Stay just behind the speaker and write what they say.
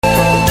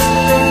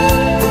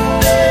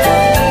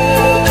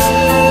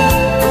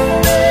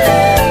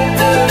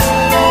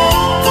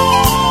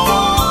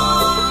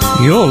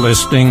You're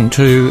listening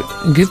to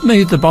Give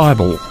Me the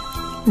Bible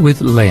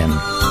with Len.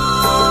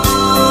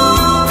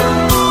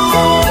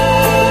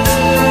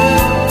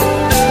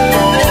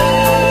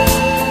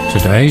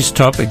 Today's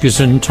topic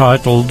is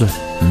entitled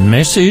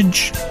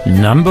Message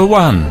Number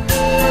 1.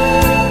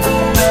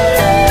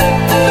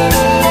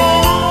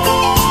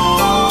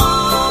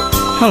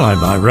 Hello,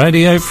 my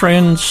radio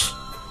friends.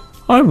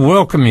 I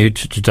welcome you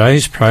to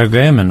today's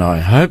program, and I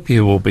hope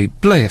you will be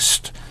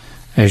blessed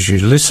as you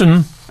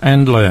listen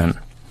and learn.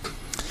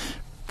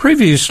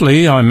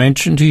 Previously, I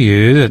mentioned to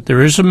you that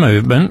there is a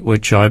movement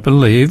which I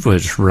believe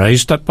was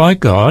raised up by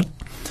God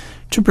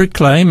to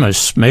proclaim a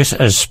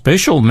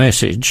special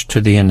message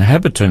to the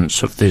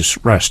inhabitants of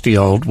this rusty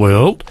old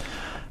world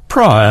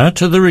prior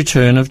to the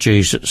return of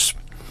Jesus.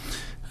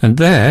 And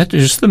that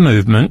is the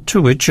movement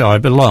to which I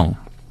belong.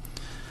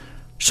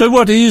 So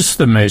what is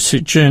the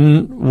message,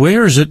 and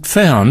where is it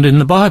found in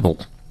the Bible?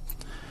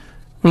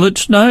 Well,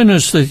 it's known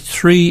as the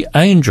three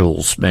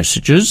angels'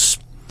 messages,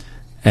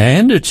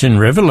 and it's in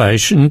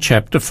Revelation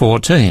chapter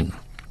 14.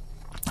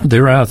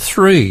 There are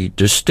three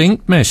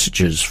distinct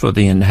messages for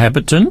the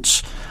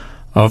inhabitants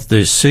of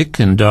this sick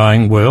and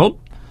dying world,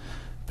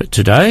 but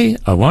today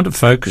I want to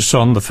focus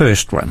on the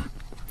first one.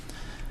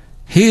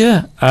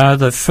 Here are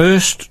the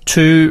first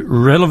two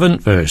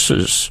relevant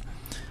verses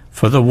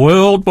for the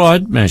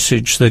worldwide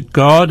message that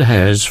God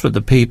has for the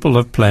people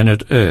of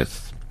planet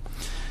Earth.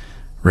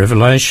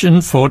 Revelation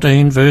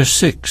 14 verse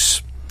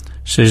 6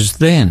 says,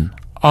 "Then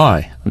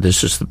I,"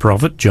 this is the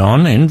prophet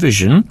John in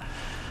vision,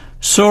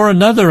 "saw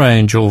another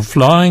angel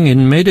flying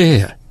in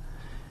mid-air,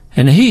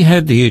 and he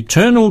had the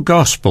eternal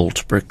gospel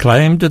to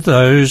proclaim to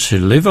those who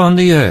live on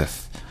the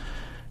earth,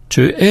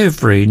 to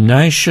every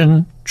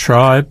nation,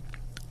 tribe,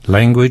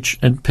 language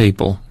and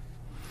people."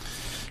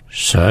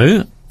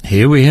 So,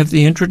 here we have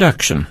the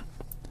introduction.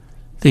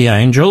 The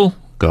angel,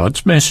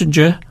 God's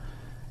messenger,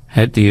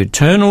 had the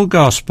eternal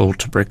gospel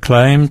to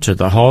proclaim to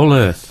the whole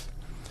earth.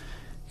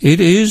 It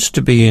is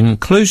to be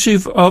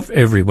inclusive of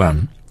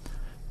everyone.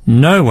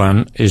 No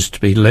one is to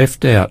be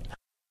left out.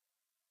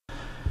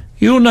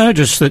 You'll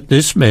notice that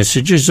this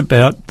message is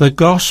about the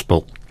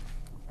gospel,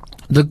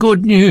 the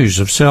good news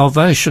of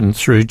salvation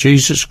through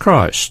Jesus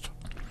Christ.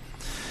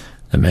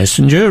 The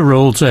messenger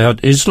rules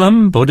out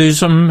Islam,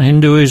 Buddhism,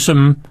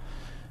 Hinduism,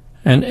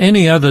 and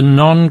any other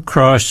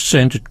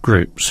non-Christ-centered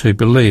groups who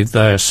believe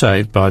they are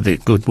saved by their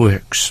good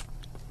works.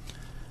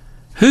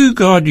 Who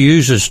God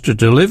uses to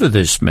deliver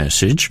this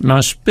message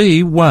must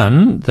be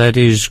one that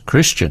is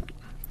Christian,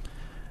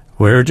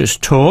 where it is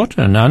taught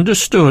and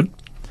understood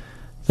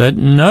that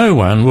no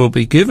one will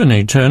be given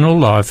eternal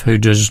life who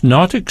does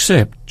not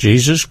accept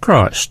Jesus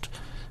Christ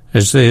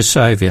as their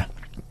Saviour.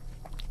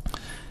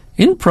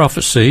 In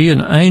prophecy,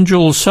 an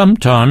angel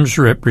sometimes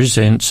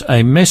represents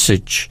a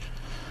message,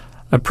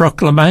 a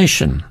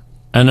proclamation,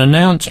 an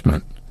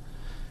announcement,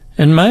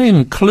 and may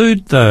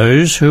include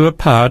those who are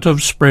part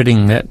of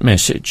spreading that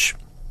message.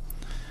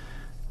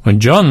 When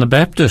John the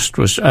Baptist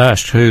was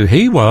asked who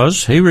he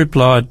was, he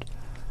replied,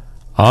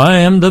 "I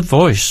am the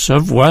voice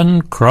of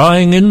one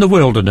crying in the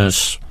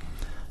wilderness,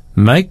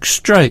 make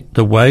straight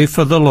the way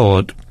for the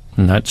Lord."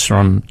 And that's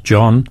from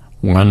John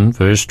 1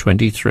 verse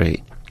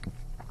 23.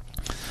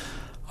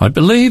 I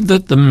believe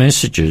that the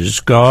messages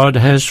God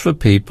has for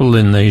people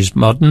in these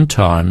modern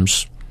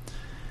times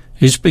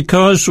is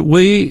because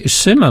we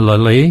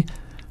similarly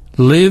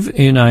live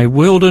in a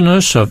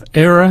wilderness of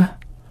error,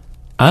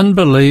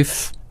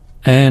 unbelief,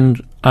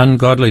 and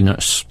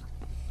ungodliness.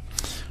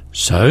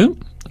 So,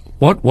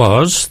 what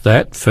was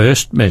that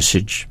first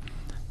message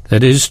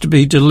that is to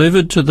be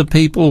delivered to the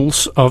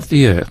peoples of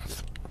the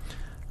earth?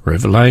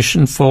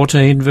 Revelation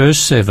 14 verse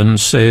 7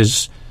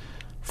 says,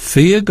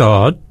 "Fear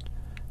God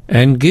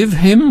and give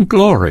him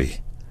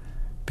glory,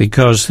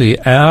 because the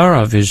hour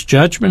of his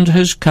judgment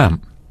has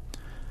come.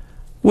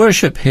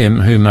 Worship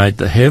him who made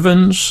the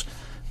heavens,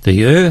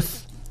 the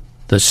earth,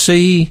 the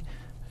sea,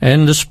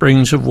 and the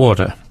springs of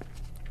water."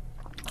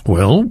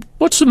 Well,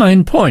 what's the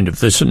main point of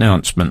this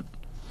announcement?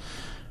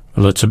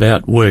 Well, it's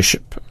about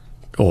worship,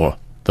 or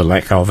the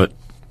lack of it.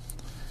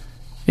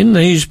 In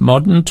these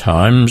modern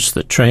times,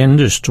 the trend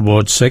is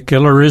towards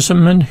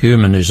secularism and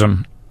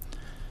humanism.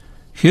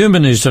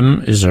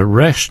 Humanism is a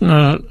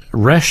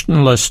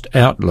rationalist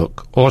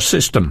outlook or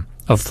system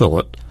of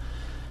thought,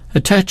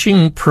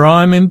 attaching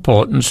prime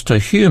importance to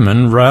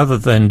human rather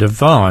than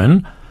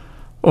divine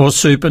or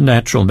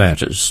supernatural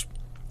matters.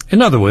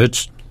 In other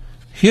words,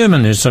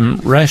 humanism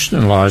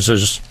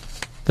rationalizes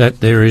that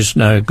there is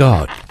no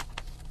God.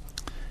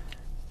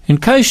 In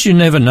case you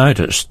never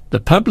noticed, the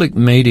public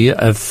media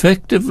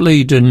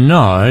effectively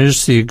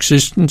denies the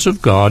existence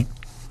of God,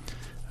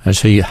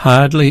 as he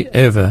hardly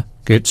ever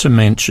gets a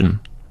mention.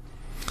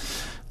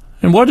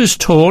 And what is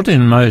taught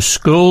in most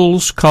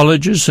schools,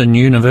 colleges and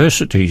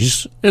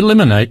universities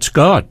eliminates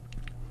God.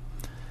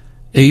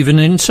 Even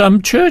in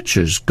some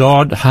churches,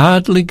 God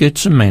hardly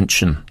gets a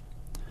mention.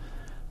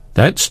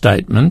 That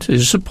statement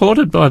is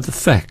supported by the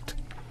fact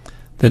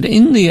that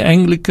in the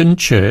Anglican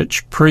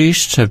Church,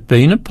 priests have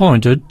been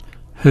appointed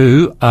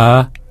who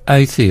are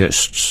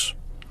atheists.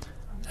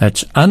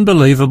 That's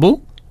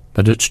unbelievable,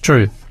 but it's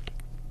true.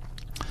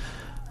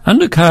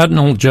 Under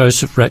Cardinal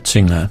Joseph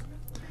Ratzinger,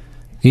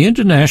 the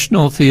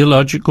International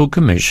Theological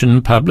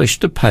Commission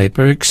published a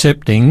paper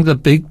accepting the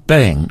Big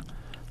Bang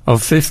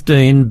of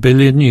 15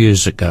 billion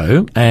years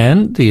ago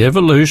and the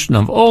evolution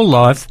of all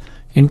life,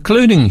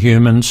 including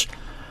humans,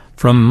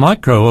 from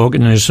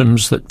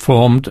microorganisms that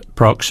formed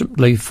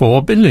approximately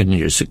 4 billion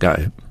years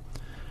ago.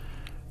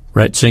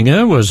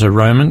 Ratzinger was a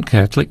Roman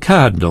Catholic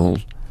cardinal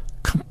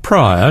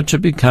prior to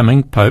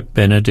becoming Pope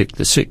Benedict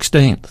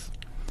XVI.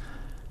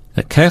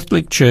 The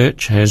Catholic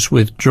Church has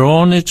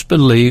withdrawn its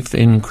belief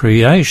in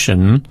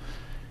creation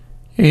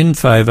in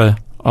favour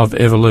of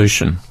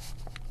evolution.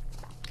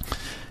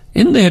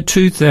 In their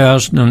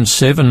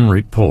 2007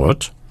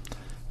 report,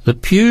 the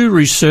Pew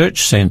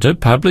Research Centre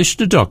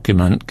published a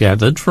document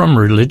gathered from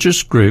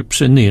religious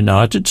groups in the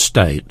United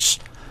States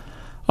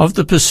of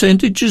the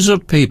percentages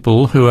of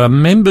people who are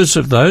members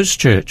of those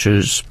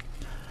churches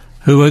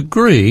who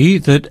agree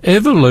that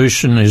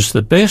evolution is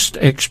the best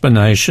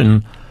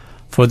explanation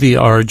for the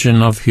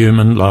origin of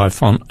human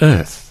life on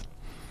Earth.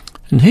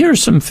 And here are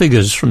some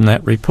figures from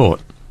that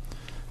report.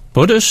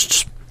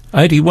 Buddhists,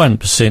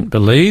 81%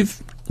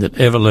 believe that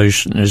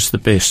evolution is the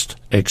best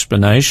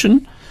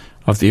explanation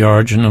of the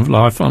origin of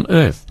life on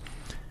Earth.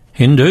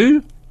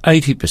 Hindu,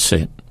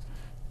 80%.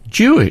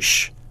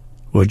 Jewish,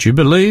 would you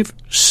believe,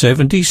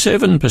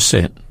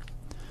 77%.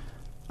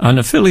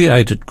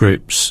 Unaffiliated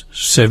groups,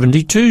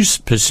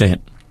 72%.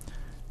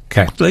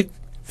 Catholic,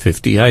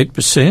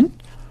 58%.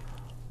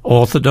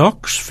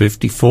 Orthodox,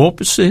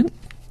 54%.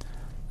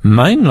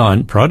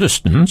 Mainline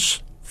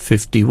Protestants,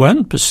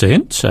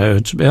 51%, so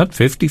it's about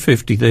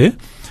 50-50 there.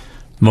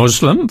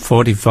 Muslim,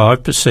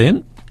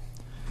 45%.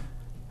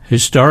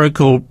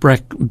 Historical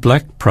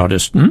black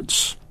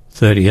Protestants,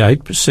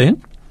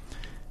 38%.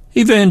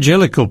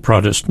 Evangelical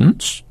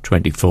Protestants,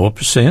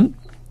 24%.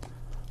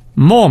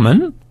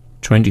 Mormon,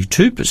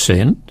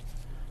 22%.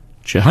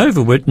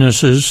 Jehovah's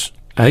Witnesses,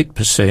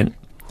 8%.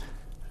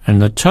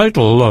 And the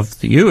total of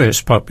the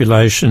US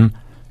population,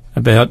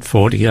 about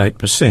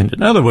 48%.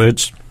 In other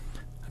words,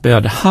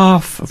 about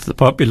half of the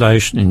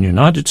population in the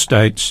United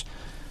States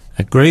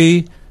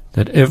agree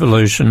that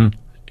evolution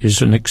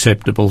is an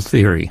acceptable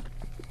theory.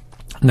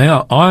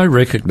 Now, I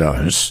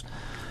recognise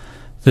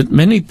that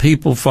many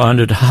people find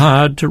it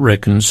hard to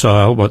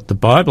reconcile what the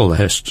Bible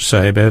has to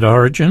say about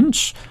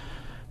origins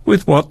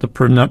with what the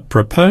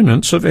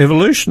proponents of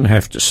evolution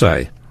have to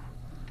say.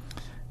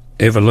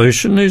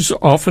 Evolution is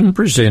often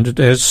presented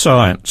as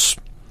science,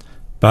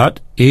 but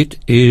it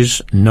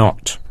is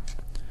not.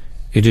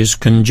 It is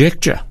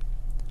conjecture,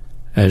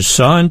 as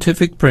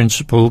scientific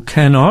principle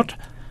cannot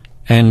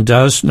and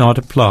does not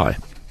apply.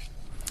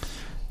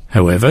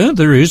 However,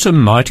 there is a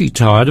mighty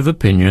tide of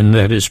opinion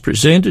that is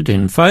presented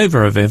in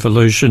favour of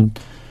evolution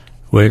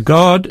where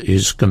God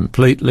is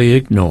completely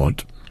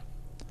ignored.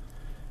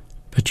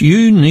 But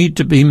you need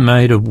to be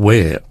made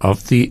aware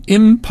of the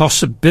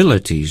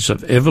impossibilities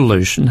of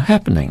evolution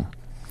happening.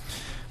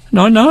 And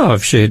I know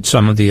I've shared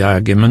some of the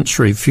arguments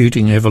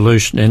refuting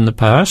evolution in the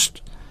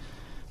past,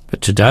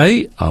 but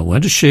today I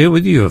want to share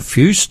with you a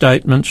few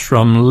statements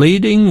from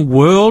leading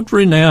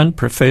world-renowned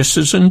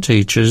professors and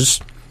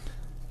teachers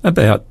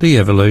about the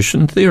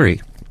evolution theory.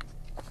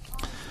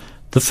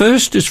 The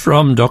first is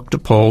from Dr.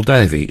 Paul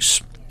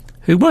Davies,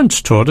 who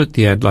once taught at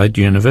the Adelaide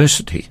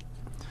University.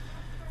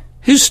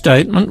 His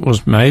statement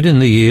was made in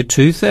the year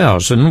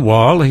 2000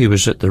 while he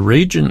was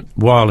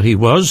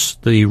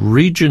the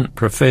Regent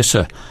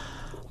Professor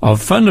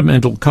of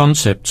Fundamental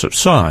Concepts of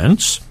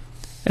Science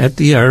at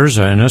the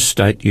Arizona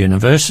State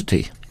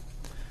University.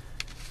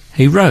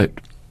 He wrote,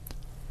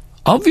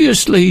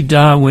 "Obviously,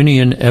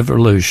 Darwinian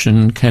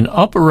evolution can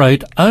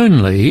operate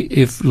only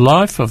if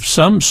life of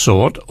some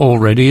sort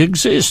already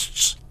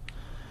exists.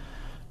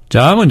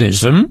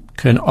 Darwinism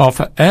can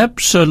offer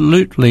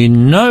absolutely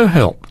no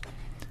help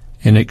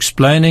in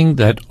explaining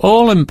that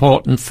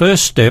all-important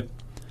first step,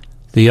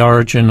 the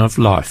origin of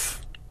life.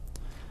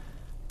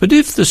 But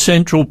if the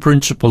central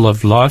principle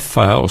of life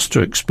fails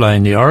to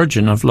explain the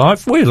origin of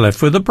life, we're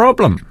left with a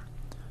problem.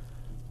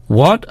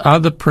 What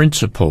other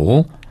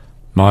principle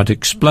might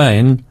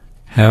explain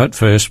how it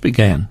first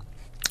began?"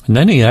 And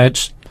then he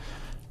adds,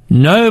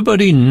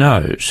 "Nobody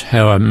knows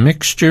how a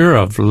mixture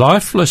of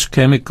lifeless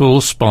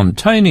chemicals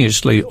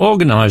spontaneously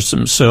organise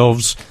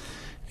themselves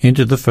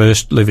into the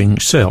first living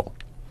cell.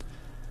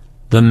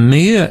 The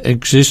mere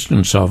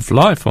existence of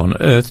life on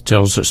Earth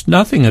tells us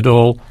nothing at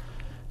all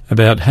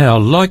about how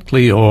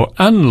likely or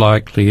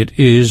unlikely it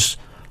is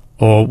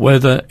or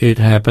whether it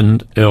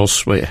happened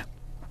elsewhere."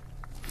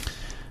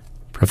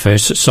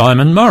 Professor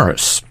Simon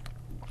Morris,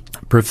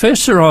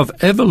 Professor of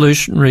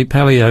Evolutionary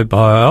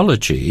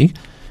Paleobiology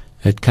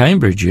at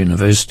Cambridge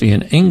University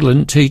in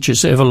England,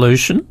 teaches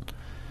evolution,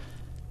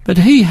 but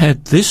he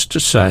had this to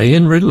say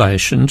in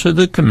relation to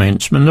the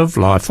commencement of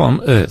life on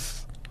Earth.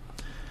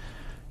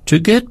 "To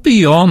get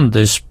beyond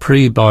this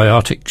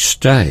prebiotic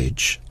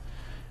stage,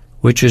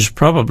 which is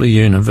probably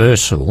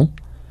universal,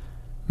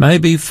 may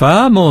be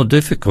far more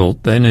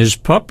difficult than is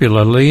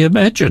popularly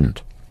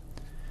imagined.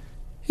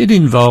 It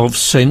involves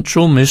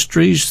central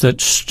mysteries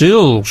that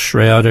still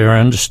shroud our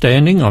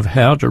understanding of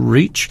how to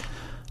reach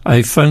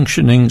a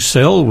functioning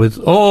cell with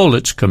all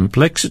its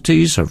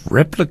complexities of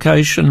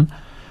replication,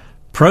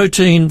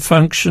 protein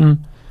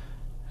function,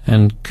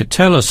 and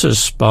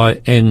catalysis by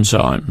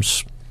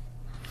enzymes.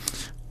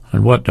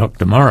 And what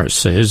Dr. Morris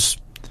says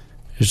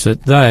is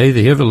that they,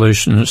 the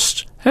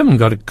evolutionists, haven't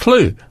got a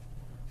clue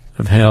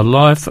of how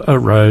life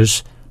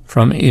arose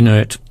from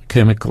inert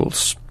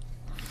chemicals.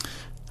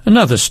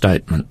 Another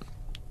statement,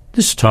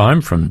 this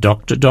time from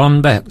Dr.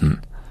 Don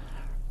Batten,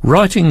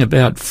 writing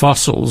about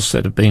fossils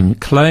that have been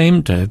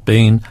claimed to have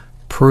been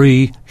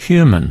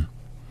pre-human.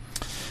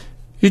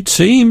 It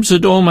seems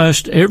that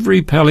almost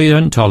every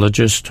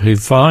paleontologist who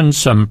finds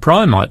some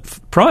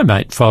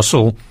primate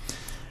fossil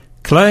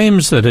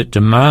claims that it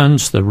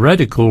demands the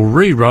radical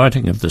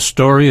rewriting of the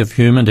story of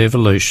human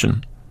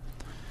evolution.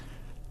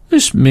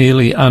 This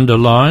merely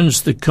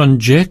underlines the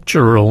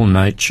conjectural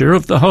nature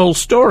of the whole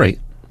story.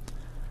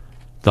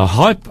 The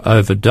hype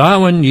over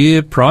Darwin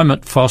year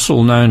primate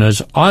fossil known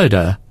as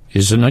Ida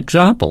is an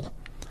example,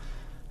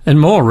 and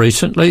more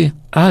recently,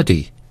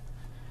 Adi.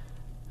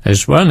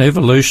 As one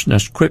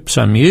evolutionist quipped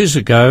some years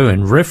ago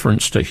in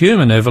reference to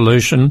human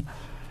evolution,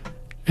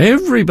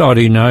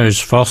 everybody knows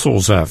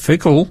fossils are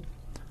fickle.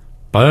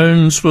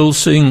 Bones will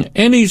sing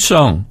any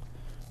song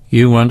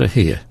you want to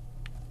hear.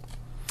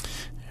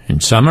 In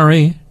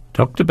summary,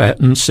 Dr.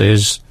 Batten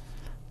says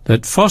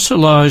that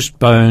fossilised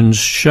bones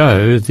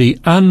show the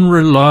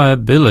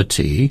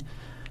unreliability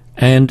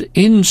and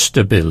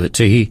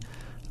instability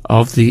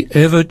of the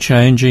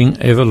ever-changing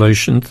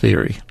evolution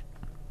theory.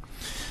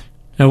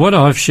 Now, what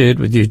I've shared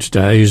with you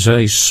today is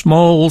a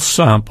small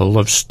sample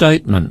of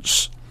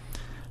statements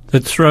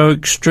that throw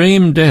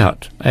extreme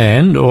doubt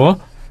and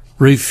or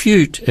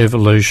refute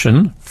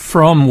evolution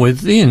from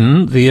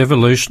within the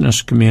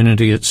evolutionist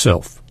community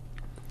itself.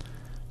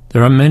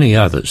 There are many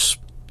others.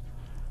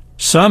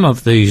 Some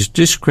of these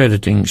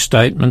discrediting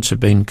statements have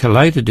been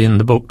collated in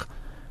the book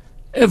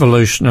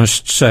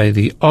Evolutionists Say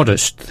the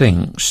Oddest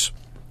Things,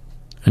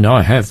 and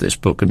I have this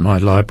book in my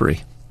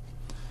library.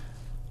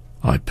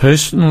 I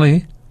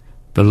personally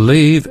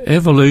believe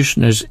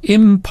evolution is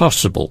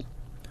impossible,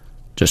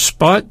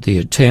 despite the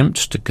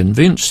attempts to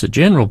convince the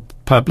general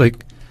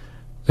public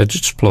that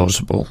it's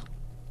plausible.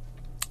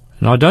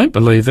 And I don't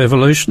believe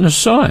evolution is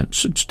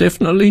science. It's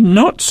definitely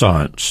not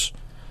science.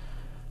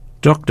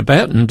 Dr.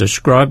 Batten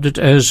described it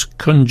as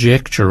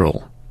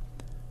conjectural,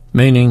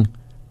 meaning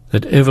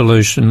that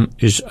evolution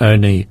is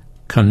only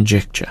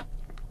conjecture.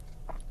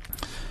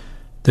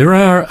 There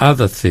are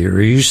other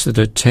theories that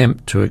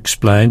attempt to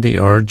explain the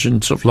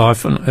origins of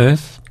life on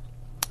Earth.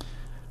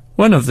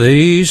 One of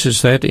these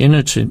is that in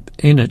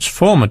its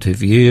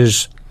formative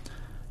years,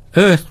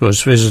 Earth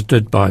was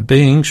visited by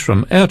beings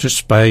from outer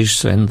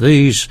space, and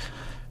these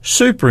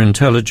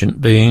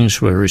super-intelligent beings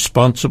were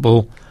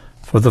responsible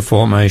for the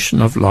formation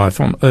of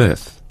life on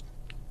Earth.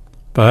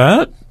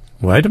 But,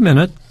 wait a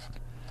minute,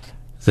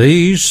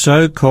 these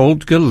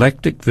so-called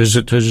galactic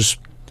visitors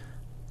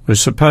were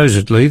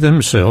supposedly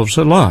themselves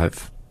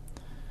alive.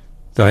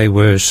 They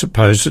were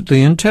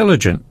supposedly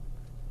intelligent.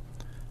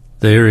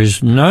 There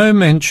is no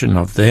mention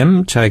of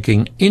them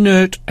taking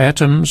inert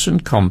atoms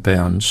and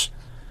compounds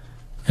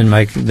and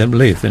making them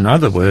live. In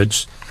other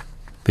words,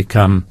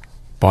 become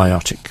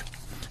biotic.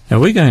 Now,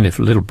 we're going to have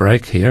a little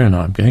break here, and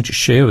I'm going to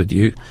share with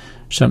you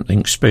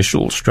something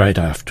special straight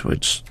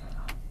afterwards.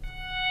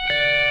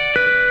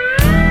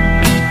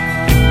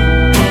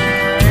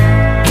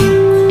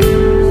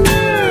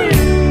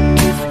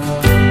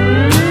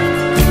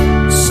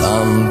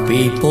 Some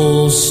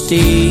people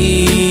steal,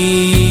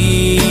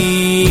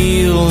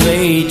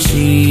 they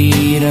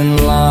cheat and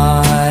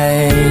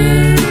lie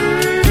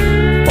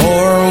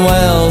for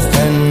wealth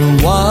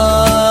and what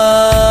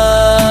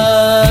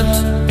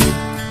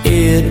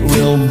it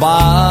will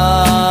buy.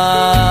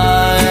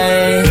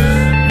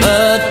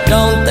 But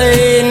don't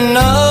they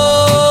know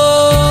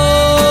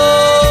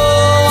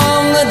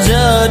on the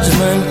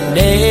judgment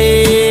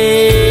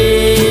day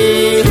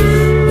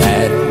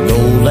that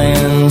gold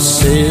and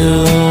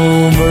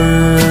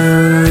silver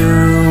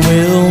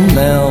will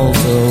melt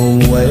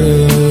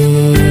away?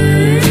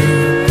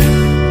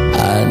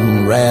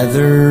 I'd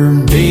rather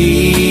be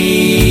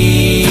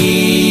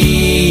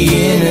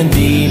in a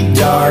deep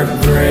dark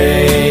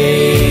grave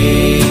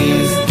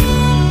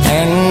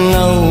and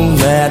know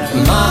that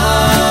my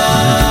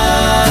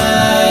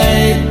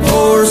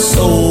poor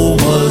soul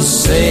was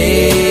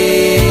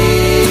saved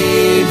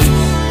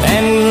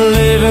and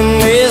live in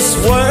this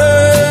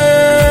world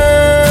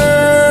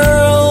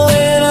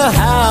in a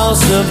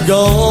house of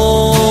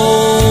gold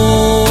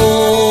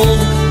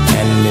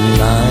and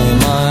deny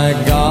my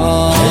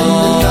God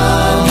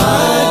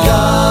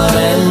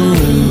and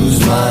lose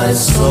my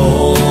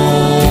soul.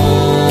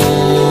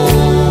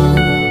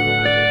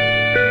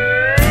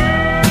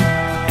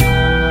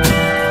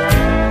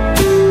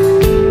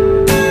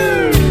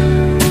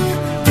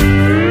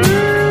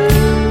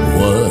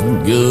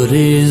 What good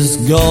is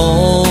gold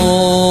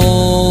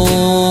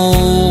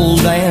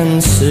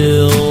and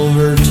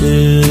silver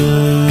too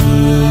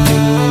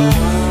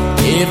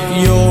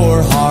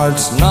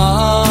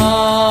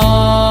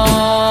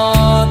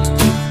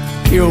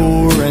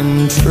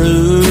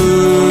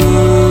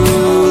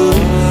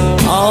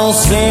All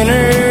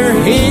sinner,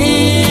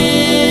 hear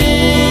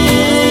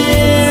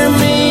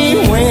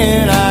me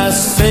when I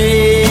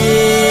say,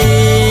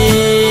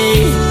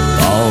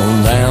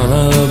 fall down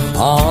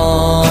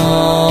upon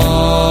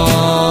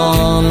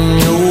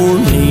your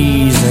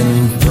knees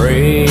and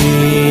pray.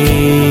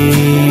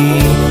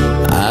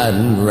 I'd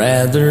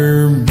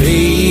rather be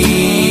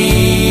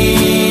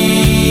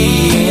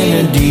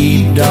in a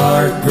deep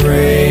dark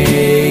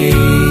grave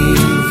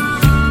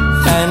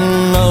and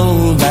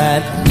know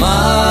that my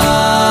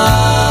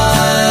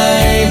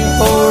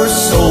poor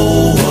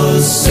soul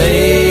was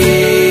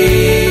saved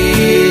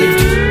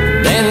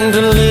than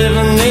to live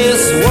in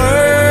this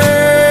world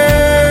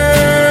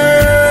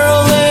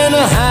in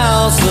a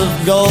house of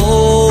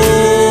gold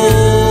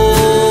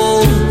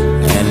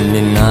and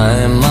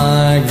deny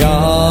my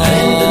God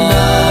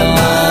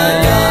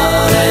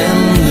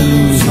and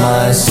lose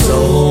my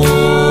soul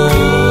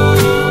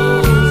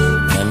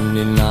and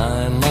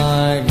deny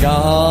my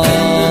God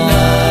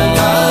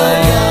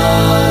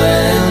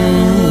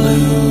and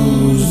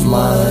lose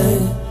my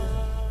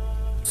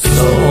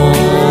soul.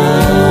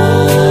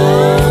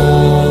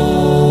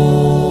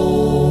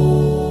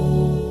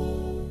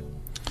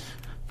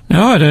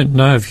 Now, I don't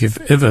know if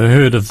you've ever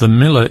heard of the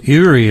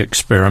Miller-Urey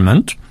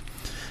experiment,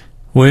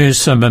 where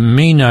some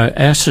amino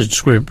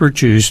acids were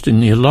produced in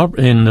the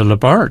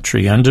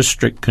laboratory under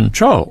strict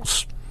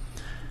controls.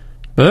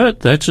 But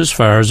that's as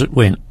far as it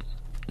went.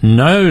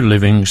 No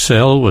living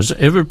cell was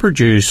ever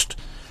produced,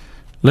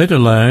 let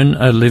alone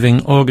a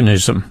living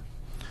organism.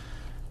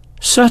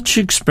 Such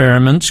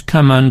experiments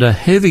come under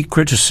heavy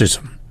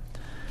criticism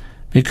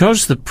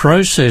because the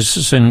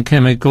processes and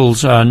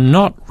chemicals are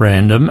not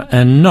random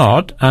and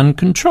not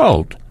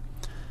uncontrolled.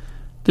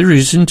 There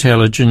is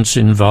intelligence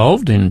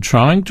involved in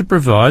trying to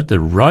provide the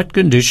right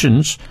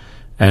conditions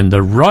and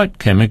the right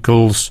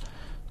chemicals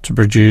to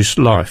produce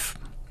life.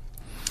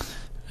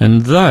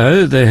 And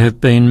though there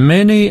have been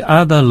many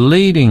other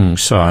leading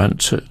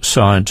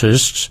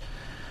scientists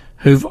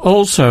who've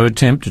also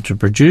attempted to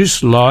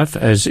produce life,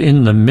 as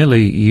in the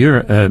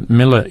Miller-Urey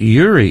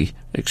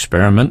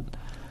experiment,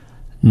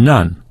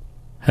 none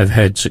have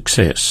had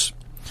success.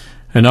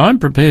 And I'm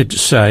prepared to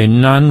say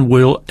none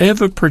will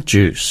ever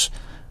produce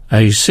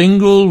a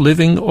single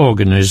living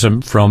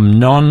organism from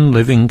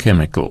non-living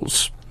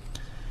chemicals,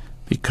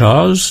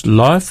 because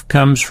life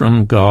comes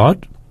from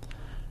God,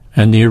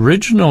 and the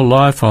original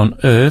life on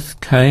earth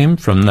came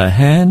from the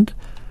hand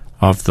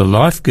of the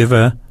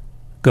life-giver,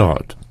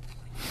 God.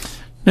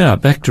 Now,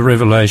 back to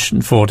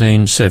Revelation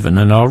 14:7,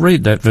 and I'll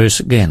read that verse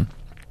again.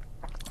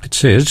 It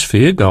says,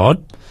 "Fear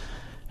God,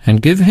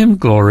 and give him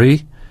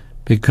glory,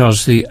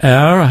 because the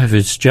hour of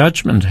his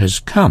judgment has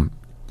come.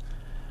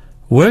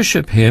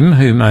 Worship him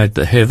who made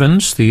the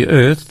heavens, the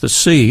earth, the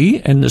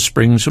sea, and the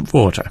springs of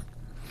water."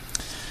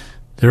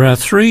 There are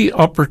three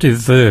operative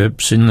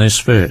verbs in this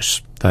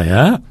verse. They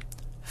are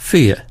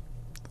fear,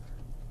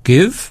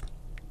 give,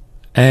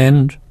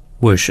 and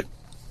worship.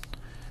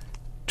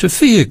 To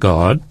fear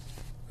God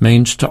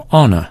means to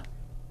honour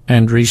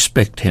and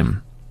respect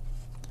him.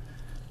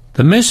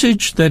 The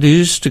message that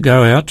is to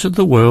go out to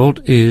the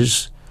world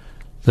is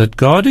that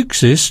God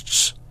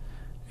exists,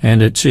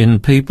 and it's in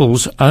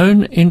people's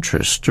own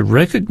interest to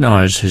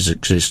recognise his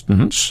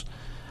existence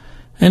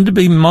and to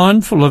be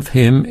mindful of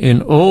him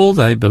in all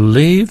they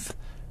believe,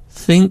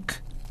 think,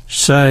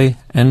 say,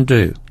 and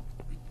do.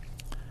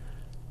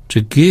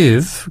 To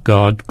give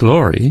God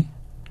glory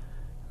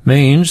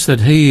means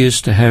that he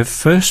is to have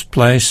first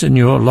place in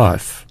your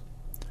life.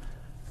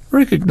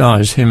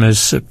 Recognise him as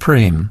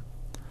supreme.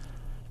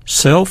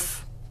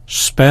 Self,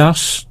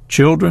 spouse,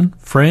 children,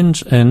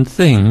 friends, and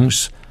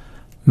things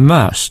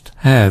must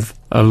have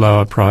a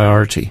lower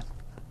priority.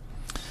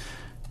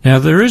 Now,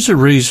 there is a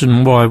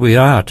reason why we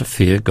are to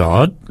fear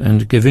God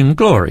and give him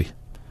glory,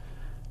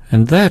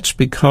 and that's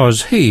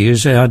because he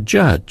is our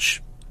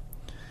judge.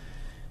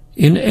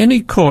 In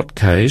any court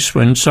case,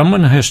 when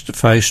someone has to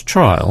face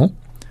trial,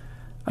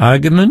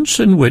 arguments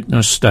and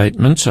witness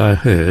statements are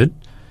heard,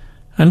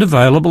 and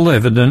available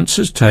evidence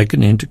is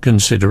taken into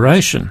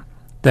consideration.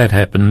 That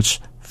happens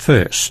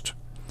first.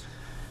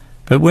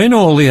 But when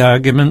all the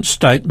arguments,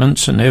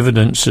 statements, and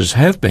evidences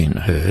have been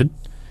heard,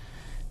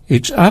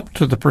 it's up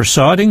to the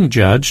presiding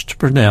judge to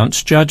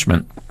pronounce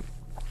judgment.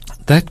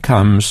 That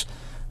comes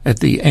at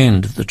the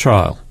end of the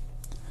trial.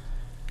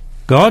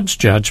 God's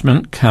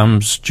judgment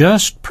comes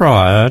just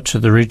prior to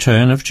the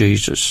return of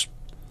Jesus.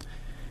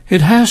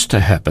 It has to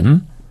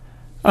happen,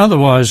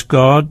 otherwise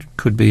God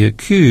could be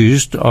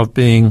accused of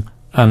being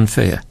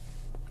unfair.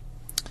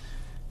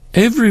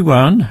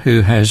 Everyone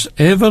who has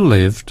ever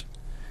lived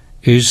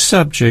is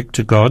subject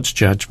to God's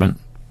judgment.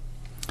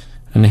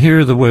 And here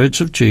are the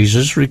words of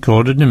Jesus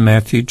recorded in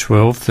Matthew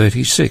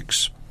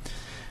 12:36.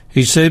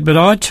 He said, "But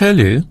I tell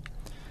you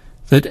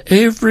that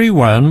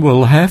everyone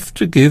will have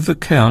to give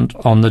account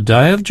on the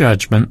day of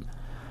judgment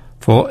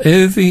for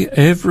every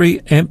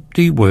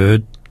empty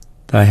word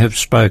they have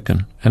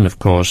spoken." And of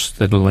course,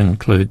 that'll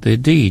include their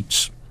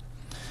deeds.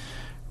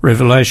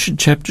 Revelation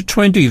chapter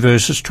 20,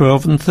 verses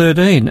 12 and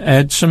 13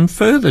 add some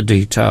further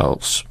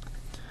details.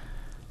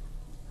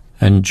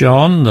 And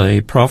John,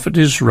 the prophet,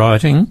 is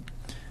writing,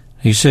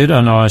 he said,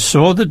 "And I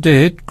saw the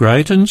dead,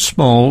 great and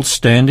small,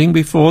 standing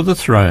before the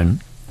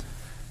throne,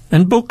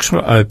 and books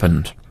were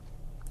opened.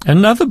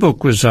 Another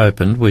book was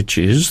opened, which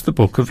is the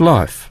book of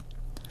life.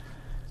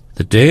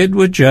 The dead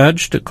were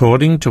judged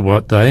according to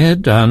what they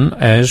had done,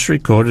 as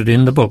recorded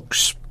in the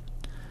books.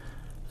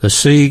 The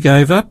sea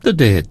gave up the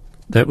dead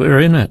that were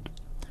in it,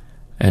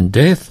 and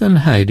death and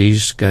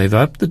Hades gave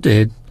up the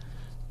dead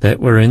that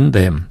were in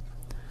them.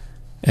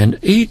 And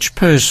each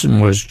person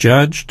was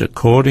judged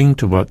according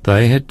to what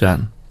they had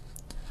done."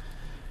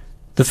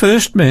 The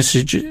first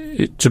message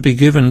to be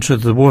given to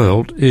the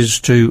world is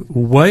to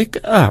wake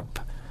up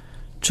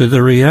to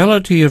the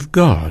reality of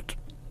God,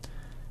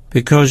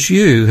 because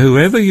you,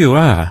 whoever you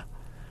are,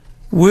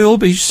 will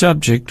be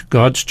subject to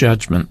God's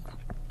judgment.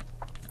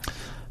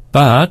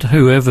 But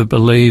whoever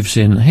believes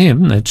in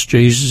him, that's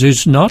Jesus,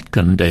 is not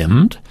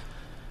condemned,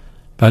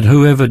 but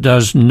whoever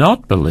does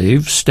not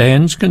believe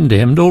stands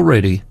condemned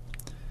already,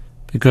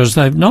 because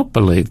they've not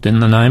believed in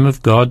the name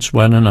of God's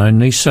one and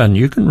only Son.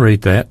 You can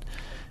read that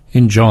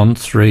in John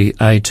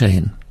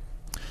 3:18.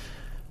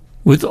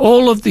 With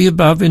all of the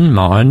above in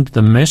mind,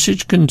 the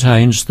message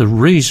contains the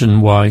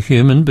reason why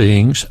human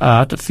beings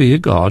are to fear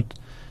God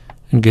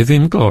and give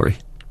him glory.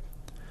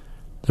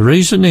 The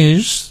reason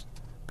is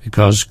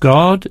because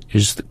God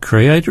is the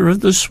creator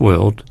of this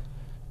world,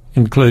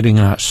 including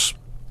us.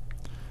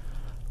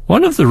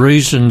 One of the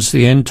reasons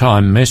the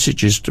end-time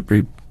message is to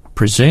be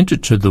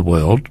presented to the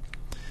world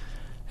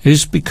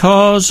is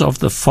because of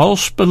the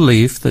false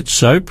belief that's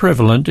so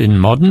prevalent in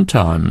modern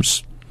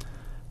times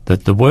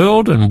that the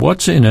world and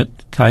what's in it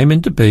came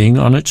into being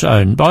on its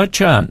own by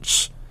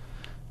chance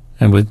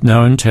and with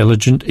no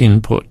intelligent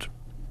input.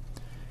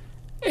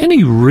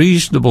 Any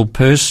reasonable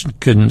person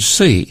can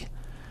see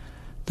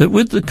that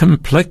with the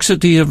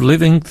complexity of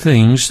living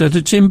things that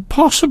it's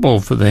impossible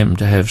for them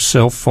to have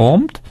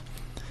self-formed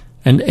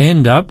and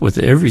end up with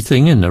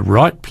everything in the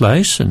right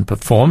place and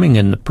performing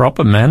in the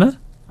proper manner.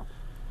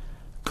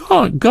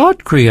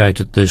 God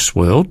created this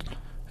world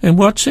and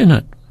what's in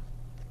it.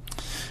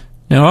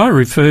 Now, I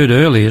referred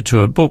earlier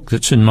to a book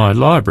that's in my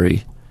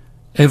library,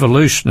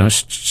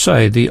 Evolutionists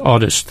Say the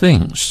Oddest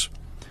Things,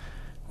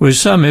 where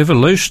some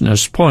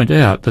evolutionists point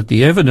out that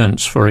the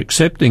evidence for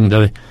accepting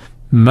the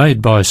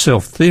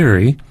made-by-self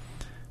theory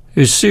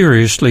is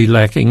seriously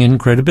lacking in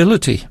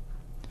credibility.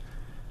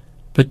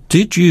 But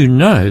did you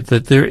know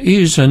that there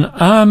is an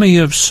army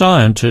of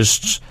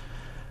scientists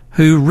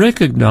who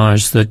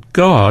recognise that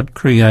God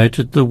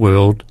created the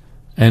world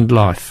and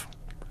life?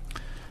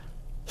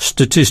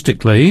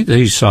 Statistically,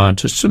 these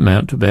scientists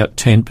amount to about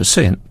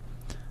 10%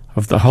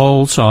 of the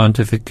whole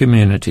scientific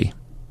community.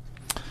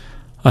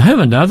 I have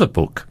another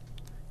book,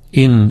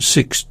 In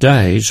 6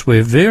 Days,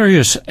 where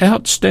various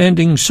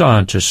outstanding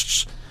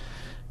scientists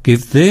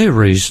give their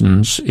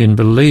reasons in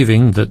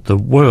believing that the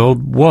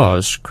world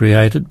was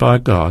created by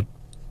God.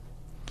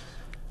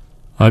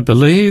 I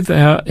believe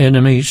our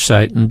enemy,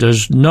 Satan,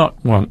 does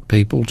not want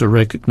people to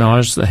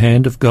recognise the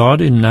hand of God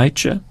in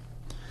nature.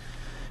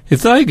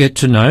 If they get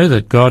to know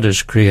that God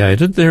is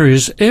created, there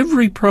is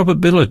every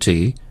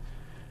probability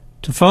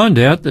to find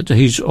out that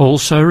he's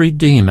also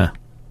Redeemer,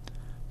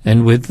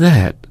 and with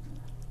that,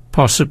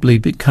 possibly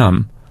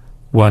become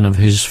one of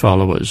his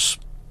followers.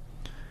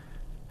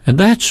 And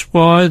that's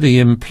why the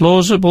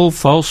implausible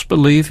false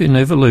belief in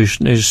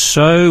evolution is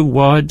so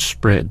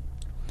widespread.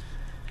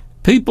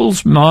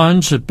 People's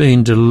minds have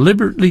been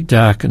deliberately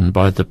darkened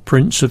by the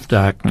Prince of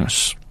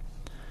Darkness.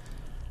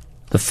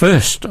 The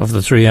first of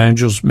the 3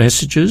 angels'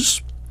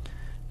 messages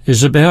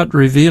is about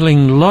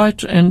revealing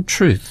light and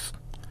truth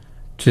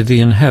to the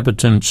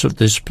inhabitants of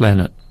this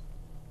planet.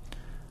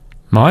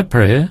 My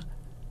prayer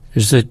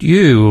is that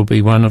you will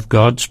be one of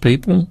God's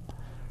people,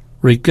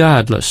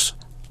 regardless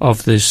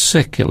of this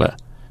secular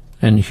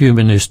and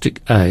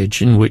humanistic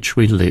age in which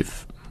we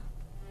live.